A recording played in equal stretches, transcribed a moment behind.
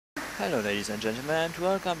Hello ladies and gentlemen, and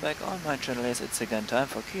welcome back on my channel. Yes, it's again time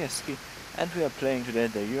for KiSKi, and we are playing today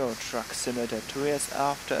the Euro Truck Simulator 2 years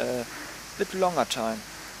after a bit longer time.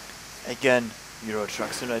 Again, Euro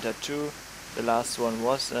Truck Simulator 2. The last one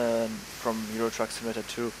was from Euro Truck Simulator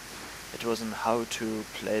 2. It was on how to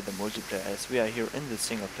play the multiplayer, as we are here in the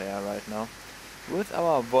single player right now with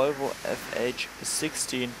our Volvo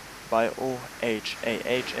FH16 by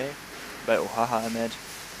OHAHA, by Ohaha I meant,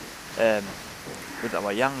 with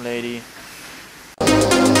our young lady.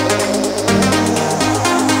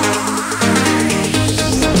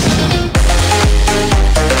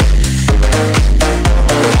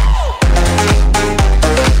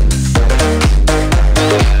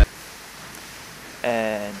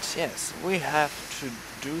 And yes, we have to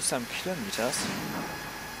do some kilometers,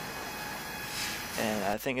 and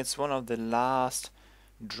I think it's one of the last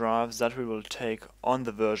drives that we will take on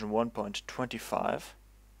the version 1.25.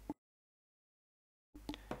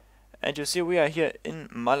 And you see we are here in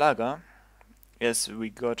Malaga. Yes, we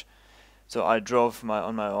got, so I drove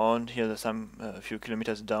on my own here some few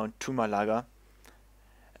kilometers down to Malaga,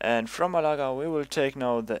 and from Malaga we will take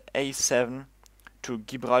now the A7 to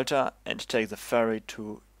Gibraltar and take the ferry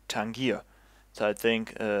to Tangier. So I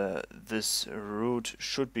think this route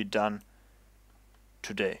should be done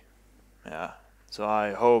today. Yeah, so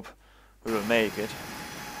I hope we will make it.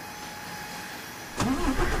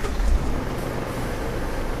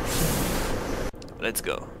 Let's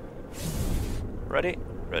go. Ready?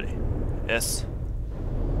 Ready. Yes.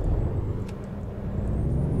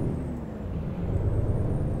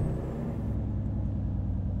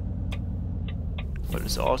 But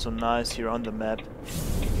it's also nice here on the map.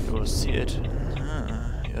 You will see it.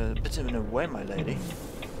 You're a bit in a way, my lady.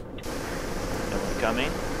 No one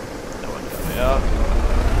coming. No one coming up.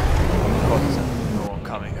 No one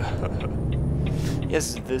coming.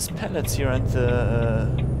 Yes, these pallets here and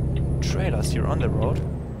the trailers here on the road.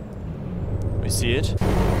 We see it.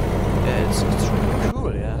 Yeah, it's really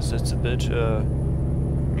cool. Yes, it's a bit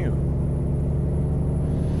new.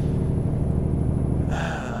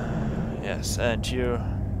 Yes, and here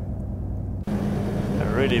a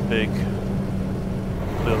really big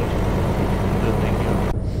building here.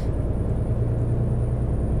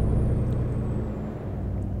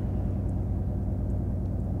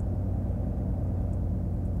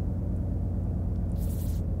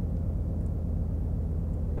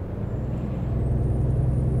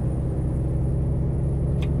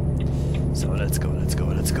 So let's go, let's go,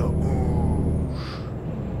 let's go. Ooh.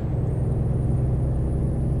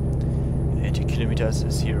 80 kilometers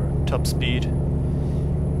is here, top speed.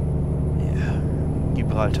 Yeah,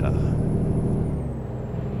 Gibraltar.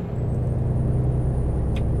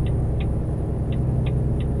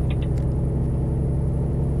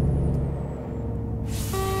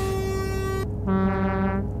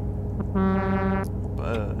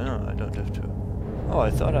 No, I don't have to. Oh, I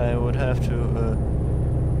thought I would have to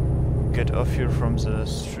get off here from the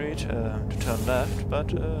street to turn left,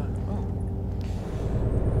 but oh,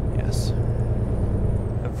 yes,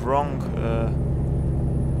 a wrong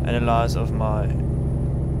analyze of my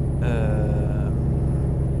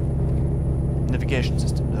navigation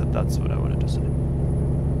system. That's what I wanted to say.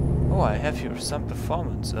 Oh, I have here some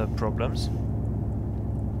performance problems.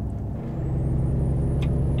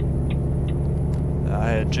 I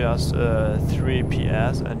had just 3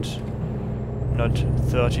 PS and not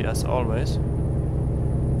 30 as always.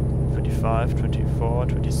 25, 24,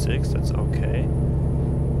 26, that's okay.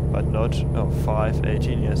 But not 5,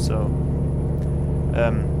 18 years, so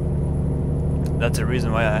that's the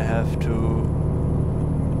reason why I have to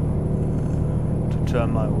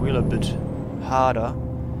turn my wheel a bit harder,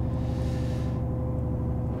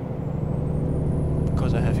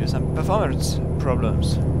 because I have here some performance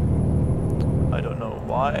problems. I don't know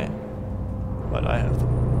why, but I have them.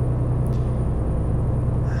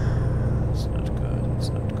 It's not good, it's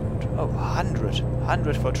not good. Oh,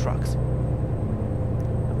 100 for trucks.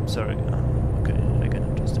 I'm sorry. Okay, I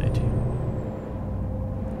can just 80.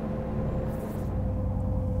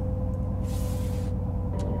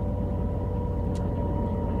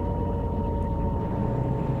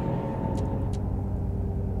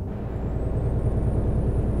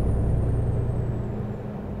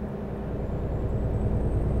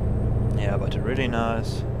 Yeah, but a really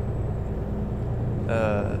nice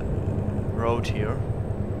road here.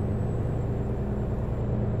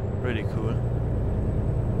 Really cool.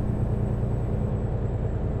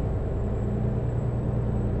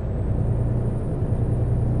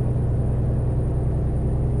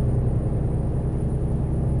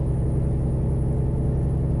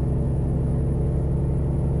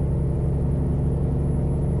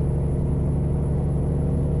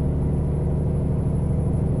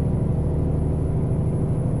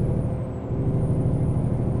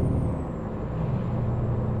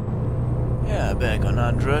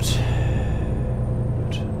 100.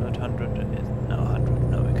 Not 100. No,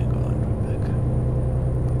 100. No, we can go 100 back.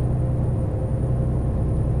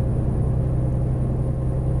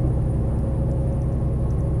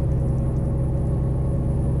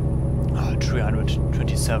 Oh,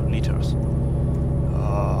 327 liters.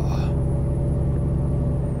 Oh.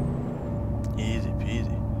 Easy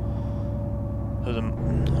peasy. So the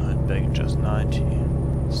back just 90.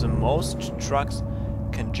 So most trucks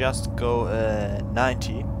can just go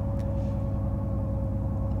 90,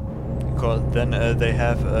 because then they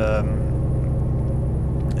have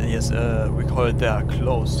yes, we call it they are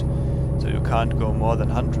closed, so you can't go more than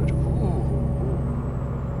 100. Ooh.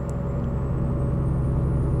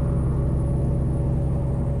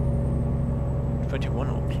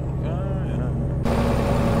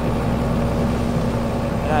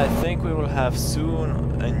 And I think we will have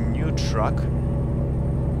soon a new truck.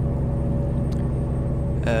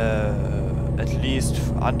 At least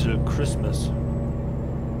until Christmas.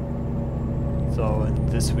 So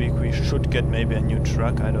this week we should get maybe a new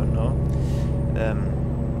truck, I don't know.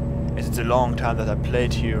 It's a long time that I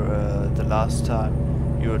played here the last time,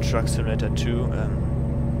 Euro Truck Simulator 2.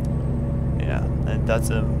 Yeah, and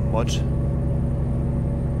that's a mod.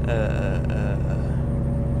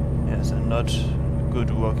 Yes, a not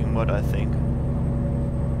good working mod, I think.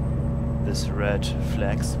 This red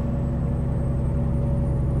flags.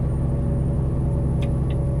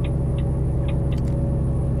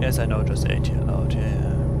 Yes, I know, just 80 allowed,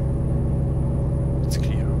 yeah. It's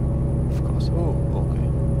clear, of course. Oh, okay.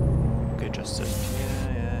 Okay, just 70.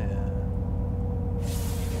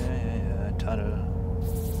 Yeah. Tunnel.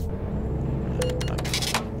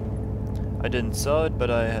 Okay. I didn't saw it, but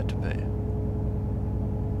I had to pay.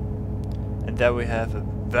 And there we have a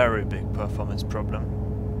very big performance problem.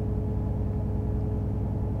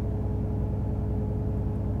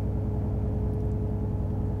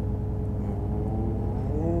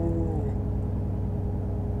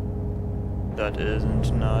 That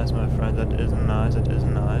isn't nice, my friend. That isn't nice. That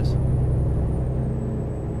isn't nice.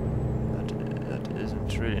 That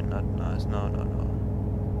isn't really not nice. No.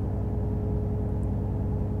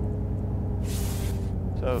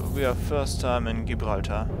 So we are first time in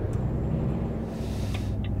Gibraltar.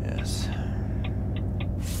 Yes.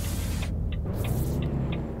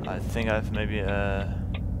 I think I've maybe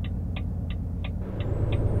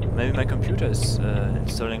my computer is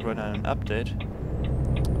installing right now an update.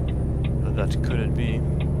 That could it be? Ooh.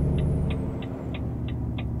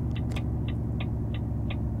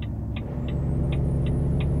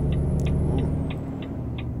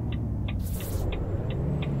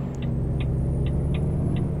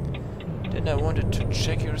 Didn't I wanted to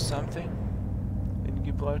check here something in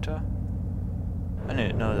Gibraltar? Oh,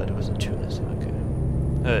 no, that was in Tunis. Okay,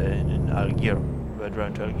 in Algiers. We're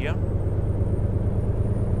driving to Algiers.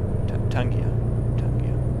 Tangier.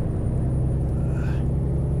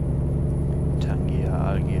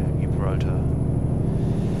 Tangier, Gibraltar.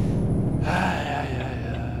 Yeah.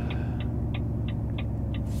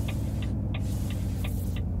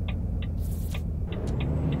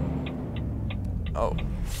 Oh,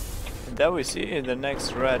 and there we see the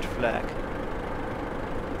next red flag.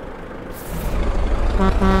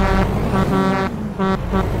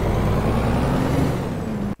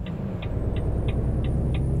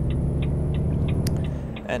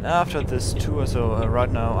 And after this tour, so right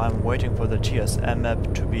now I'm waiting for the TSM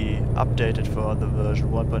map to be updated for the version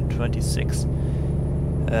 1.26.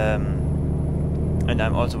 And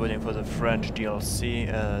I'm also waiting for the French DLC,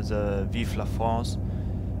 the Vive la France.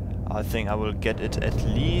 I think I will get it at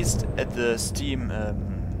least at the Steam,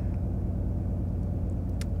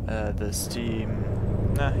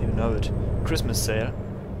 you know it, Christmas sale.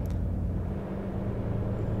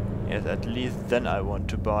 Yes, at least then I want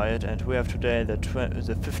to buy it, and we have today the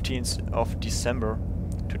 15th of December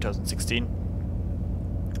 2016.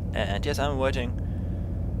 And yes, I'm waiting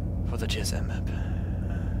for the TSM map.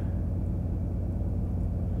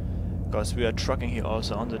 Because we are trucking here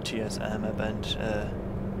also on the TSM map, and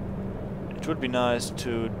it would be nice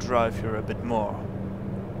to drive here a bit more.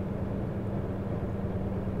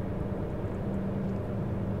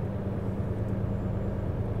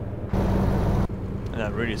 And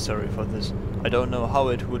I'm really sorry for this. I don't know how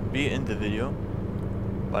it would be in the video,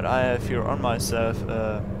 but I have here on myself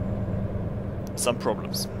some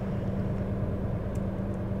problems.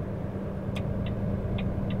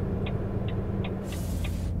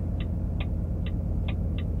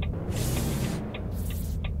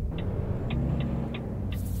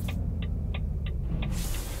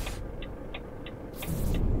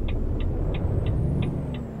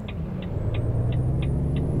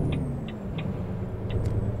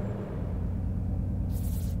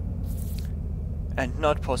 and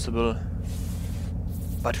not possible.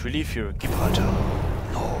 But we leave here, Gibraltar.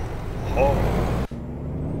 No. Oh.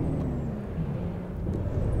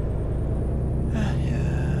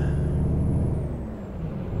 Yeah.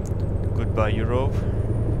 Goodbye, Europe.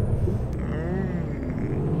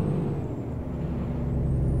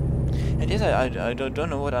 And yes, I don't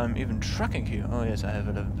know what I'm even trucking here. Oh yes, I have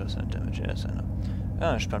 11% damage. Yes, I know.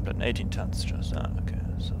 Ah, Spannplatten, 18 tons just. Ah, okay,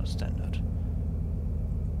 so standard.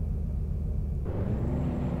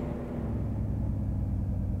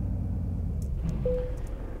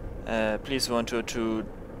 Please want to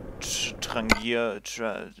Tangier,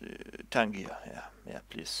 Tangier. Yeah,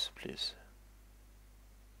 please,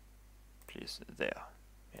 there.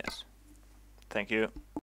 Yes, thank you.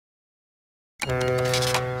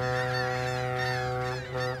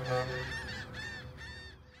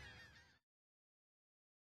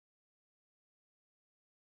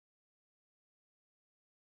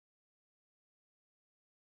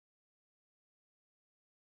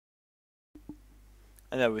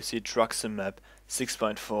 And there we see TSM Map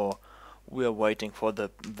 6.4. We are waiting for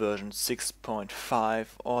the version 6.5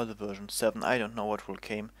 or the version 7. I don't know what will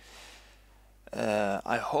come.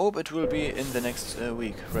 I hope it will be in the next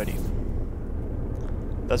week ready.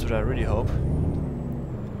 That's what I really hope.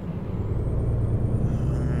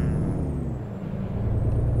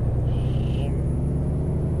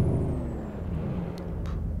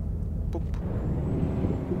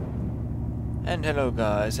 And hello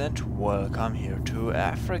guys, and welcome here to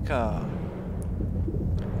Africa.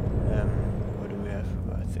 What do we have?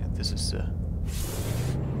 I think this is the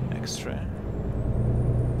extra.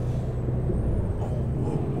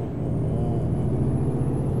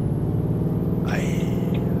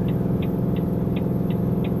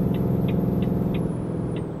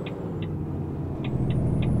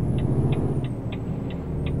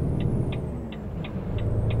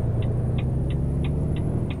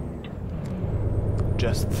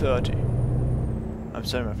 Just 30. I'm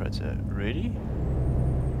sorry, my friends. Really?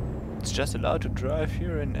 It's just allowed to drive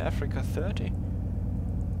here in Africa 30?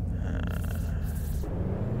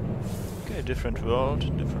 Okay, different world,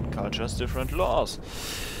 different cultures, different laws.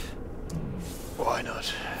 Why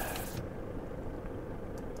not?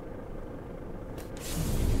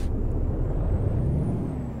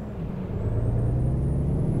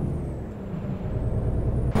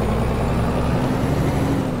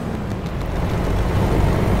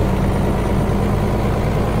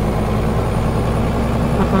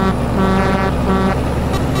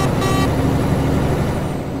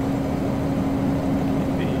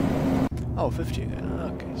 Oh, 50 again.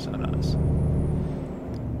 Okay, so nice.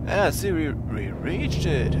 And I see we reached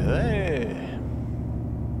it. Hey!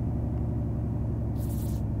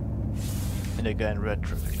 And again, red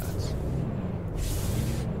traffic lights.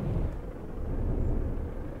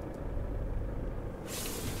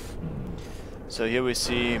 So here we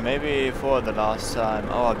see, maybe for the last time,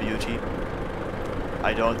 our beauty.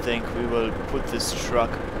 I don't think we will put this truck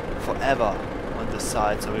forever on the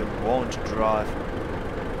side, so we won't drive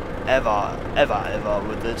ever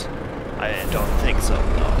with it. I don't think so,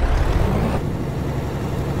 no.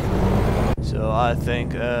 So I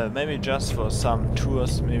think maybe just for some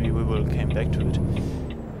tours, maybe we will come back to it.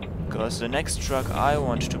 Because the next truck I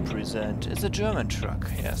want to present is a German truck,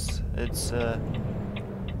 yes. It's the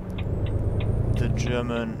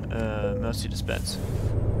German Mercedes-Benz.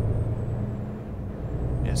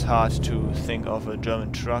 It's hard to think of a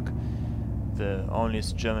German truck. The only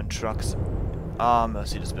German trucks are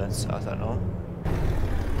Mercedes-Benz, as I know.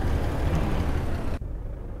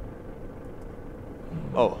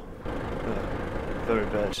 Oh, very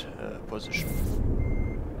bad position.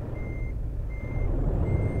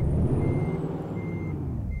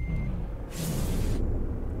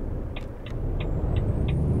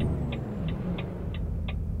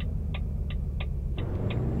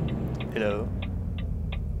 Hello.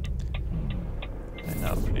 And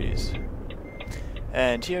now please.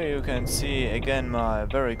 And here you can see again my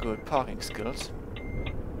very good parking skills.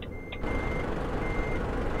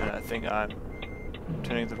 And I think I'm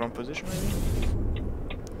turning the wrong position maybe?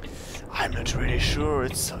 I'm not really sure,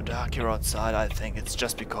 it's so dark here outside. I think it's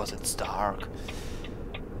just because it's dark.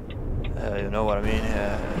 You know what I mean?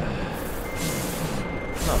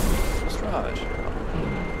 No, that's right.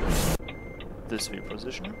 This view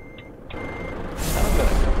position.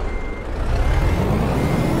 Okay.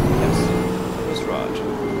 Yes, that's right.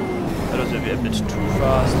 That was maybe a bit too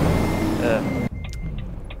fast.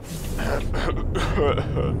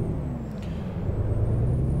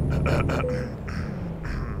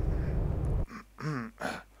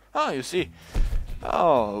 Ah, you see.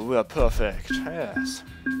 Oh, we are perfect. Yes.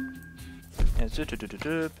 Yes.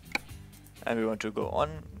 and we want to go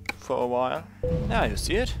on for a while. Yeah, you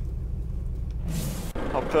see it?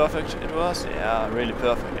 How perfect it was? Yeah, really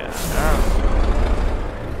perfect, yeah.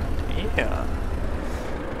 Yeah.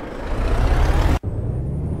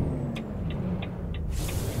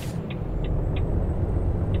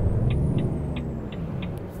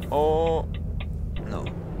 Oh, no.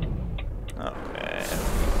 Okay.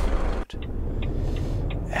 Good.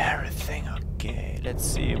 Everything okay. Let's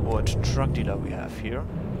see what truck dealer we have here.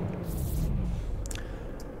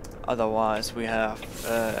 Otherwise, we have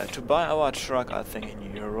to buy our truck, I think,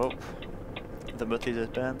 in Europe, the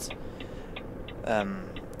Mercedes-Benz.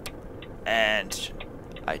 And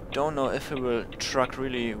I don't know if we will truck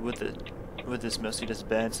really with this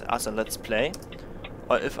Mercedes-Benz as a Let's Play,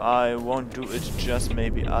 or if I won't do it just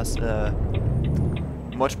maybe as a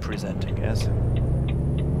mod presenting, yes.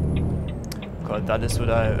 Because that is what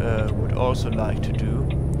I would also like to do,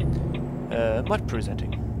 mod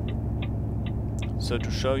presenting. So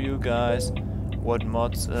to show you guys what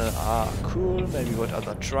mods are cool, maybe what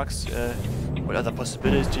other trucks, what other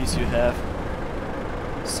possibilities you have,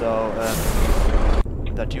 so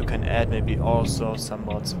that you can add maybe also some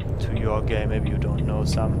mods to your game, maybe you don't know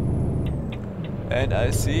some. And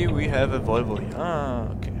I see we have a Volvo here. Ah,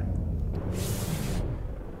 okay.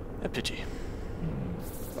 A pity.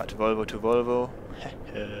 But Volvo to Volvo.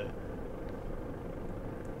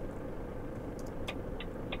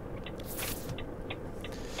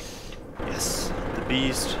 Yes, the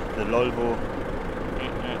beast, the Volvo.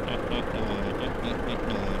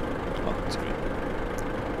 Oh, it's green.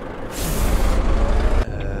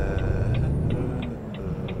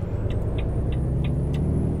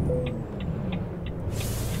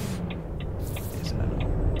 Yes, I know.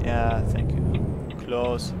 Yeah, thank you.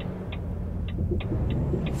 Close.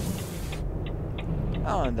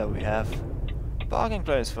 Oh, and there we have a parking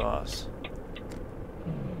place for us.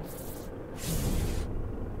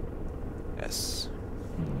 Yes.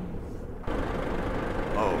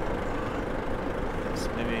 Oh. Yes,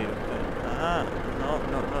 maybe you can... Ah, no.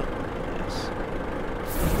 Yes.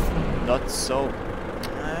 Not so.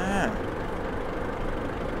 Ah.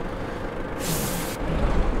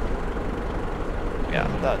 Yeah,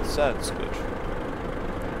 that's good.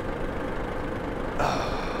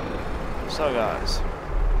 So guys,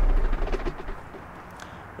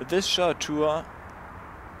 with this short tour,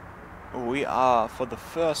 we are for the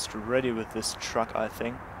first ready with this truck, I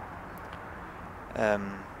think.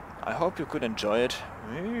 I hope you could enjoy it.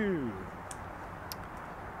 Ooh.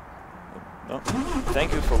 No.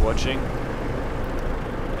 Thank you for watching.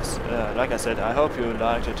 Yes, like I said, I hope you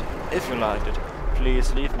liked it. If you liked it,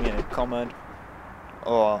 please leave me a comment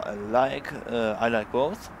or a like. I like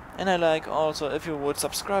both, and I like also if you would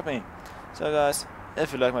subscribe me. So guys,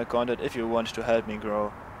 if you like my content, if you want to help me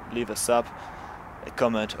grow, leave a sub, a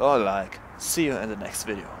comment or a like. See you in the next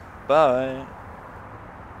video. Bye!